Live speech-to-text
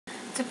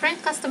To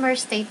print customer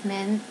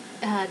statement,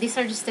 these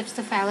are the steps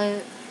to follow.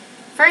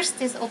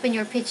 First is open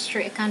your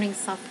Peachtree Accounting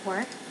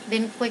software.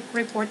 Then click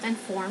Report and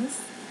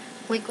Forms.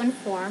 Click on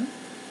Form.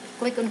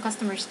 Click on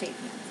Customer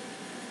Statement.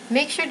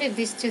 Make sure that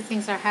these two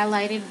things are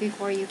highlighted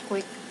before you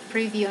click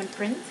Preview and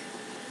Print.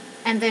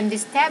 And then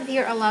this tab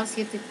here allows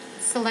you to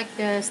select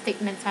the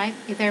statement type,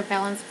 either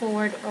balance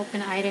forward or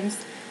open items.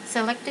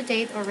 Select the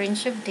date or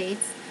range of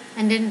dates,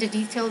 and then the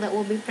detail that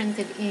will be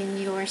printed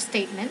in your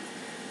statement.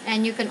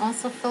 And you can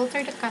also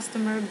filter the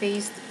customer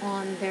based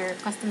on their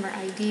customer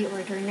ID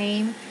or their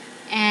name.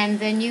 And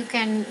then you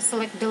can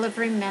select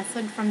delivery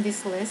method from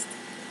this list.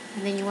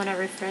 And then you want to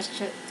refresh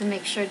it to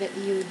make sure that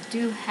you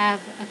do have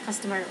a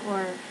customer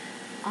or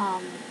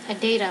a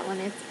data on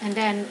it. And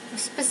then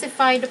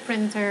specify the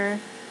printer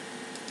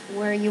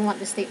where you want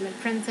the statement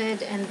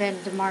printed, and then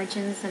the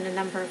margins and the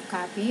number of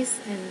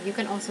copies. And you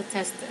can also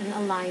test and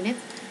align it.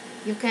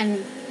 You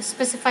can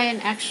specify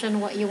an action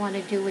what you want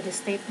to do with the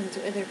statement,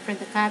 to either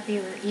print a copy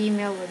or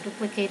email or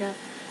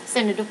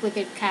send a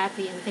duplicate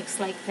copy and things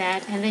like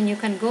that. And then you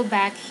can go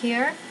back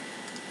here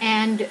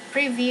and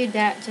preview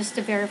that just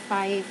to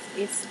verify if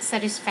it's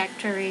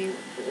satisfactory,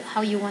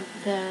 how you want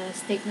the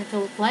statement to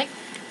look like.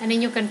 And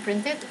then you can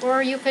print it,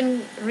 or you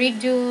can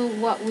redo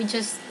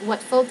what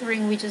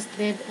filtering we just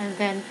did, and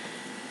then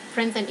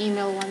print an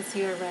email once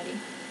you're ready.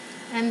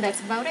 And that's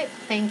about it.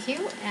 Thank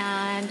you,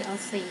 and I'll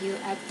see you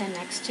at the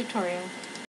next tutorial.